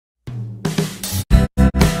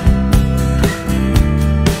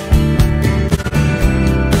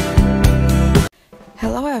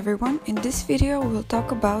everyone, in this video we'll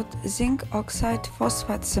talk about zinc oxide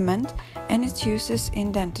phosphate cement and its uses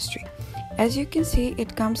in dentistry. As you can see,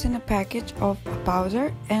 it comes in a package of a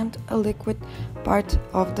powder and a liquid part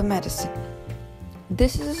of the medicine.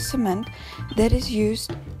 This is a cement that is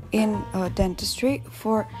used in dentistry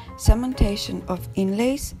for cementation of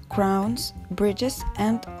inlays, crowns, bridges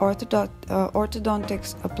and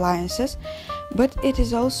orthodontics appliances, but it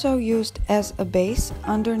is also used as a base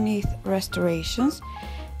underneath restorations,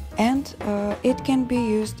 and it can be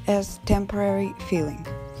used as temporary filling.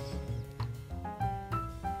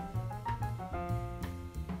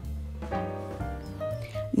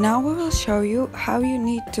 Now we will show you how you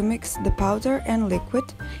need to mix the powder and liquid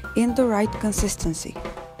in the right consistency.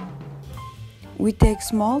 We take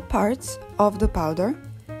small parts of the powder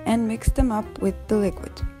and mix them up with the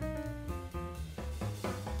liquid.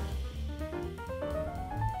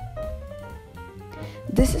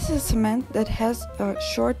 This is a cement that has a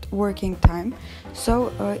short working time,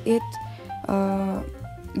 so it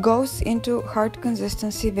goes into hard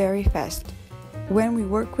consistency very fast. When we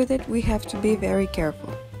work with it, we have to be very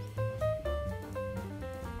careful.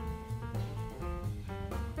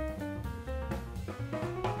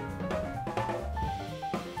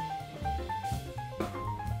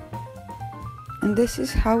 And this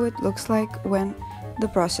is how it looks like when the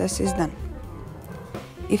process is done.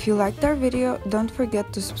 If you liked our video, don't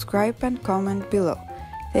forget to subscribe and comment below.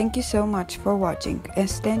 Thank you so much for watching, and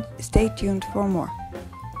stay tuned for more.